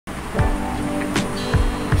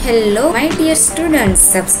Hello my dear students,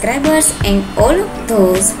 subscribers and all of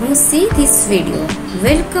those who see this video.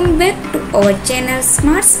 Welcome back to our channel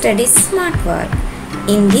Smart Studies Smart Work.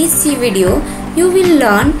 In this video, you will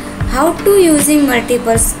learn how to using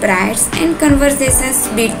multiple sprites and conversations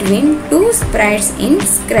between two sprites in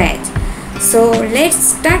Scratch. So let's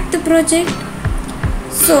start the project.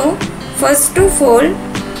 So first of all,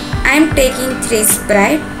 I am taking 3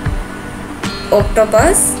 sprites: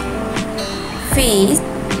 octopus, fish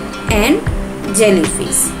and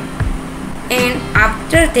jellyfish, and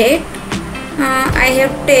after that I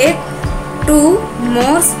have take 2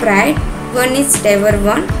 more sprites. One is diver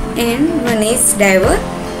 1 and one is diver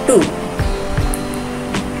 2.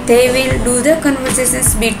 They will do the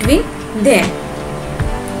conversations between them.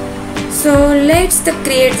 So let's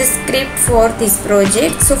create the script for this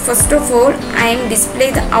project. So first of all, I am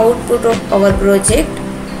display the output of our project.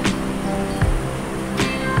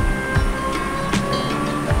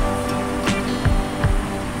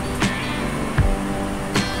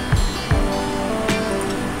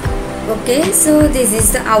 Okay, so this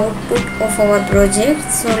is the output of our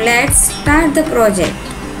project. So let's start the project.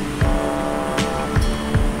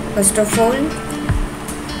 First of all,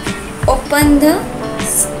 open the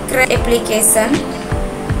Scratch application,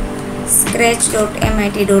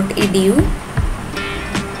 scratch.mit.edu.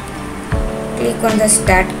 Click on the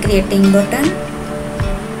Start Creating button.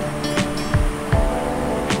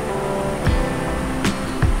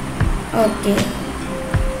 Okay,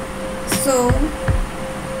 so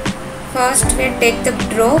first we take the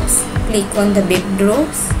drops. Click on the big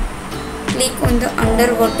drops. Click on the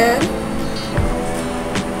underwater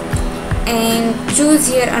and choose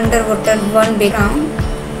here underwater 1 background.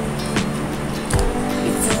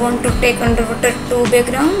 If you want to take underwater 2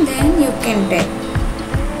 background, then you can take.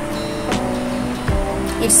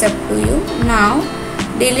 It's up to you. Now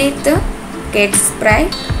delete the cat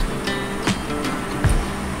sprite.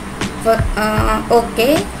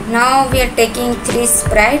 Okay, now we are taking 3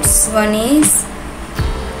 sprites. One is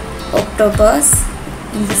octopus.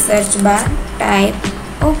 In the search bar, type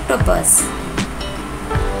octopus.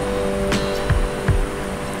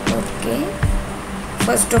 Okay,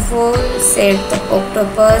 first of all, set the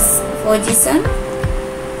octopus position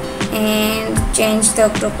and change the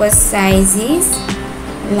octopus sizes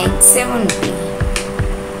like 70.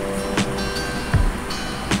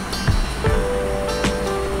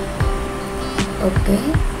 Okay,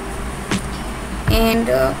 and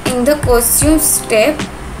in the costume step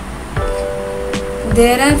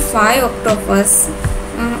there are 5 octopus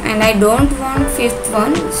and I don't want 5th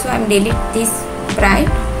one, so I'm delete this sprite.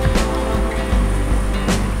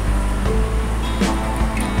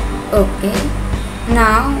 Okay,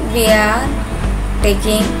 now we are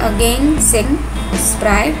taking again second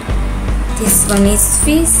sprite. This one is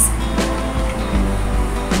fish.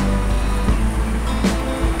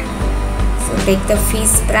 Take the fish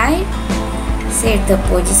sprite, set the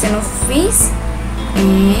position of fish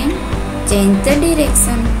and change the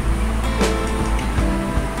direction.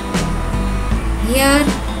 Here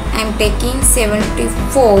I am taking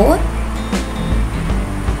 74.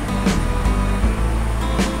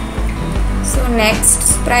 So next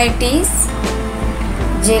sprite is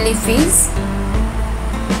jellyfish.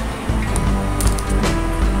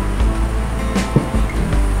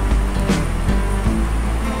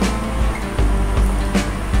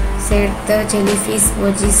 Set the jellyfish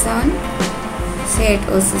position, set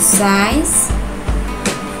also size.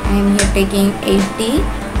 I am here taking 80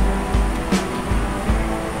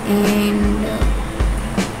 and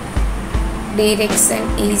direction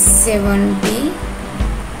is 78.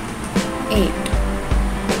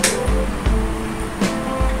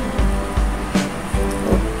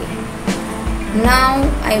 Okay, now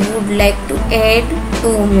I would like to add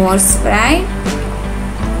 2 more sprites.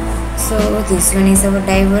 So this one is our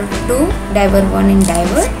diver 2, diver 1 and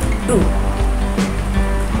diver 2.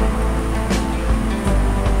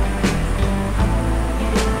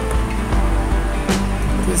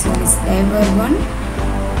 This one is diver 1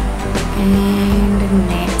 and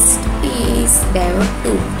next is diver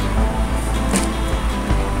 2.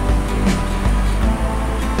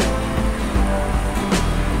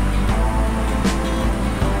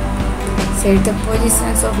 Set the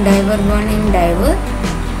positions of diver 1 and diver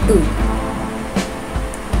 2.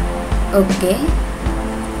 Okay,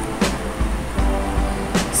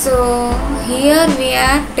 so here we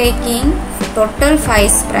are taking total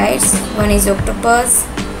 5 sprites. One is octopus,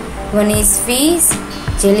 one is fish,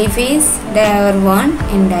 jellyfish, diver 1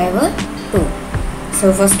 and diver 2.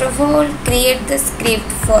 So first of all, create the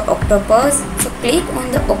script for octopus. So click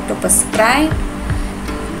on the octopus sprite.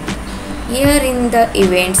 Here in the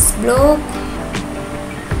events block,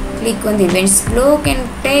 click on the events block and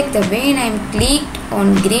take the when I am clicked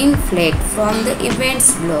on green flag from the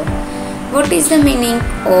events block. What is the meaning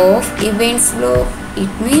of events block?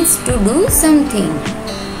 It means to do something.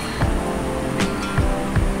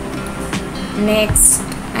 Next,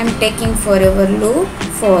 I am taking forever loop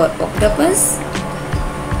for octopus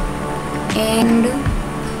and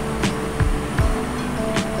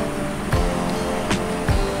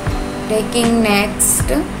taking next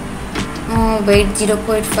wait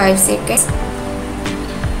 0.5 seconds.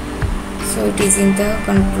 So it is in the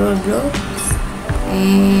control block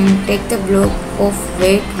and take the block of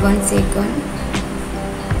wait 1 second.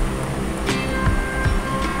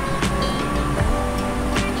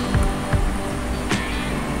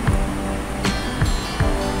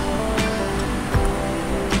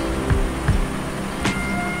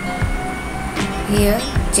 Here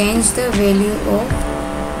change the value of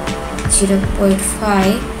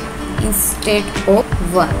 0.5 instead of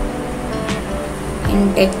 1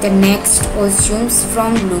 and take the next costumes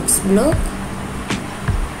from loops block.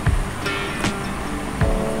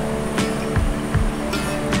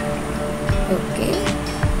 Okay,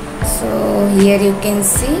 so here you can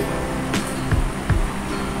see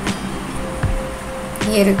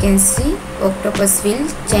octopus will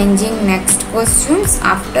changing next costumes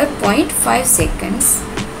after 0.5 seconds.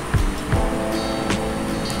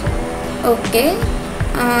 Okay,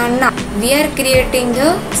 now we are creating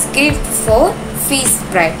the script for fish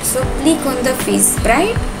sprite. So click on the fish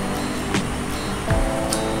sprite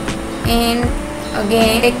and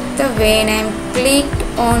again take the when I am clicked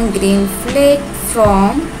on green flag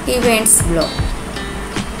from events block.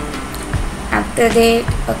 After that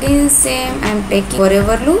again same I am taking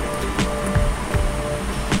forever loop.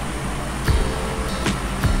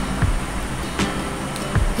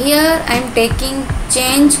 Here I am taking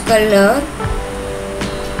change color,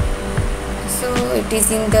 so it is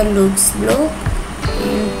in the loops block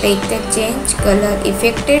and take the change color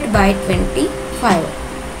affected by 25.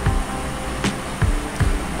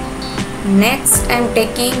 Next I am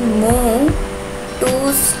taking move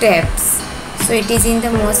 2 steps, so it is in the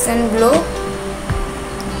motion block,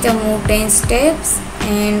 the move 10 steps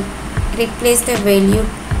and replace the value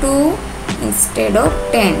 2 instead of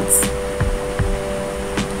 10s.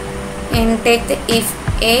 And take the if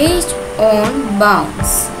edge on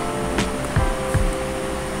bounce.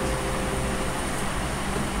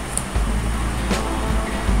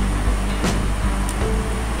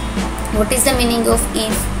 What is the meaning of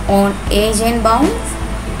if on edge and bounce?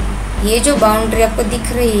 ये जो boundary आपको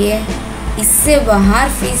दिख रही है इससे बाहर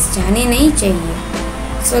fish जानी नहीं चाहिए.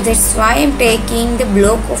 So that's why I'm taking the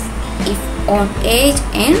block of if on edge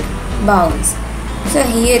and bounce. So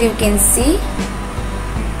here you can see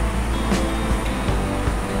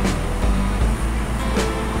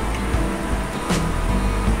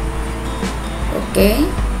okay.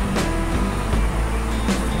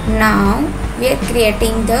 Now we are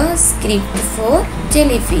creating the script for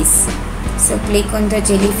jellyfish. So click on the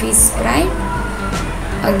jellyfish sprite.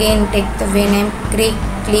 Again take the when I am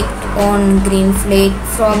clicked on green flag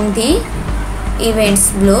from the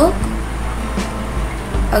events block.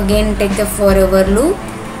 Again take the forever loop.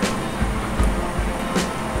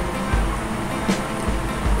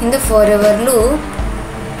 In the forever loop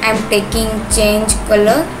I am taking change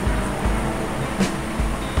color.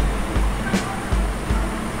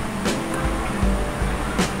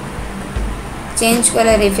 Change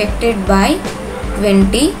color affected by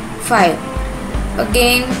 25.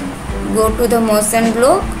 Again go to the motion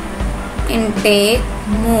block and take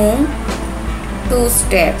move 2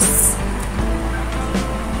 steps.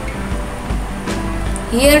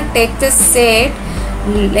 Here take the set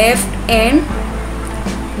left and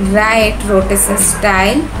right rotation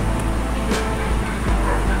style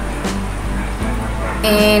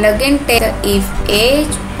and again take the if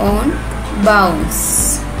edge on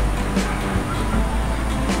bounce.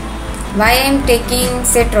 Why I am taking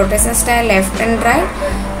set rotation style left and right?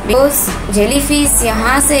 Because jellyfish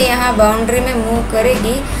यहाँ से यहाँ boundary में move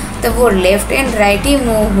करेगी तो वो left and right he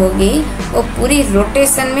move होगी, वो पूरी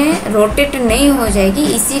रोटेशन में रोटेट नहीं हो जाएगी.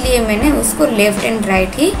 इसीलिए मैंने उसको लेफ्ट एंड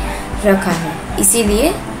राइट ही रखा है.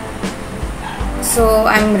 इसीलिए so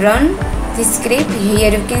I am run this script.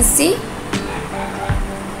 Here you can see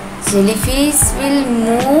jellyfish will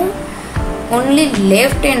move only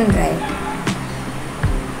left and right.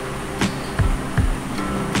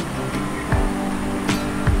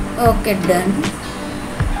 Okay, done.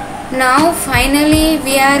 Now finally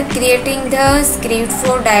we are creating the script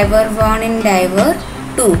for diver 1 and diver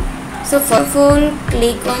 2. So first of all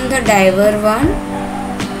click on the diver 1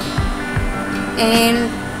 and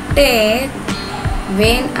take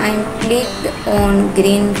when I am clicked on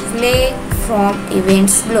green flag from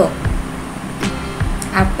events block.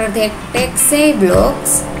 After that, take say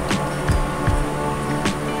blocks.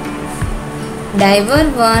 Diver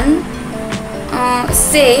 1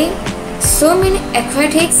 say so many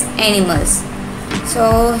aquatic animals.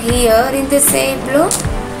 So here in the say block,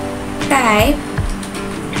 type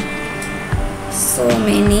so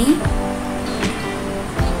many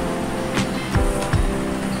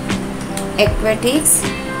aquatic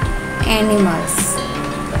animals.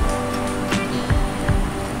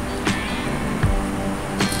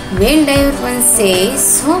 When diver 1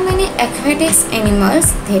 says so many aquatic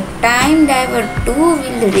animals, that time diver 2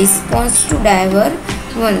 will respond to diver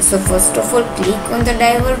 1. So first of all, click on the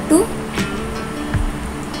diver 2,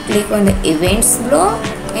 click on the events block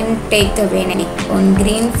and take the when click on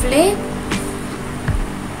green flag.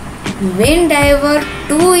 When diver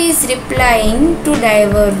 2 is replying to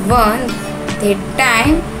diver 1, that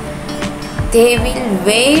time they will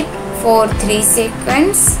wait for 3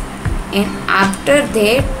 seconds, and after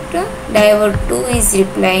that diver 2 is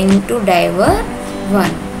replying to diver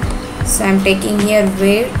 1. So I am taking here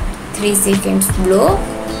wait 3 seconds block,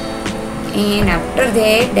 and after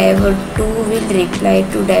that diver 2 will reply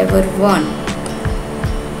to diver 1.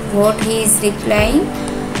 What he is replying?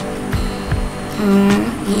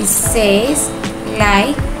 He says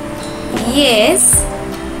like, yes,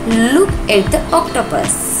 look at the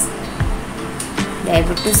octopus.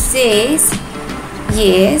 Diver 2 says,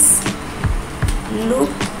 yes, look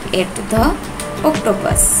at the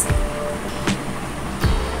octopus.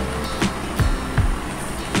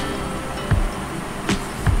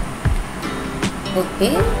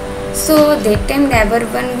 Okay, so that time diver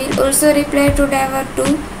 1 will also reply to diver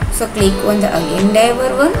 2. So click on the again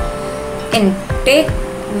diver 1 and take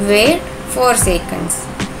wait 4 seconds.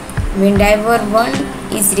 When diver 1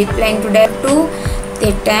 is replying to diver 2,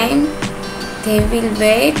 that time they will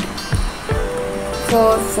wait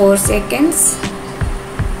for 4 seconds.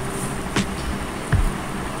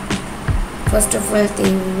 First of all,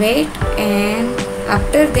 they wait, and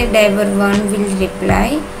after that diver 1 will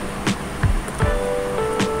reply.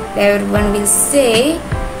 Diver 1 will say,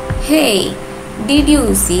 hey, did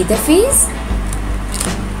you see the fish?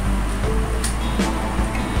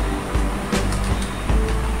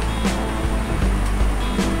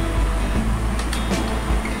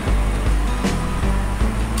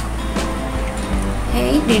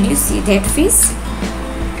 Hey, did you see that fish?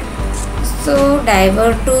 So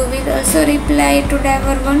diver 2 will also reply to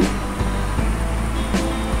diver 1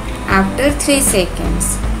 after 3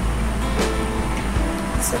 seconds.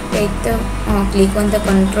 So take the click on the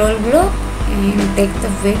control block and take the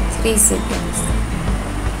wait 3 seconds.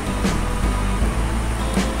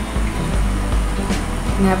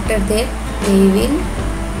 And after that they will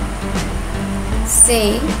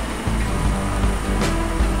say,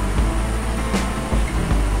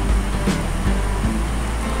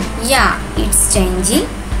 yeah, it's changing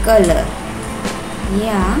color.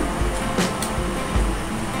 Yeah,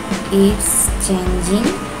 it's changing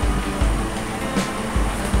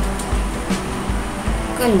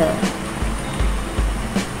color.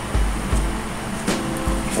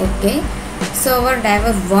 Okay, so our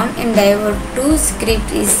diver 1 and diver 2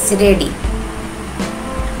 script is ready.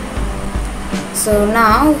 So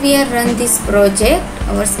now we are run this project.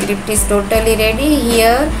 Our script is totally ready.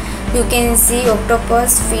 Here you can see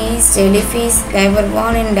octopus, fish, jellyfish, diver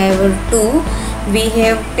 1 and diver 2. We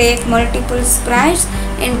have take multiple sprites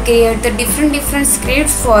and create the different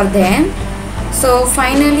scripts for them. So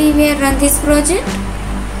finally we have run this project.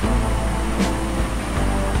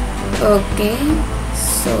 Okay,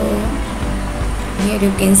 so here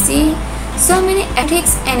you can see so many aquatic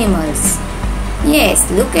animals. Yes,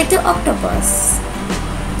 look at the octopus.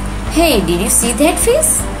 Hey, did you see that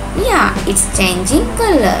fish? Yeah, it's changing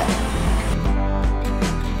color.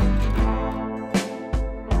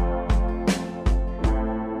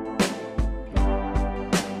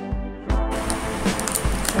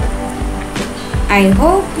 I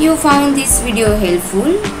hope you found this video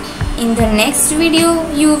helpful. In the next video,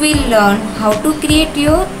 you will learn how to create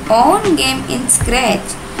your own game in Scratch.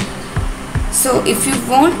 So if you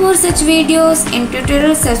want more such videos and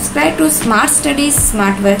tutorials, subscribe to Smart Studies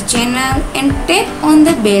Smartwork channel and tap on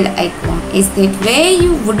the bell icon. Is that way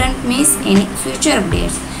you wouldn't miss any future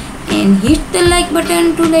updates. And hit the like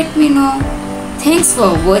button to let me know. Thanks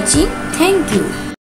for watching. Thank you.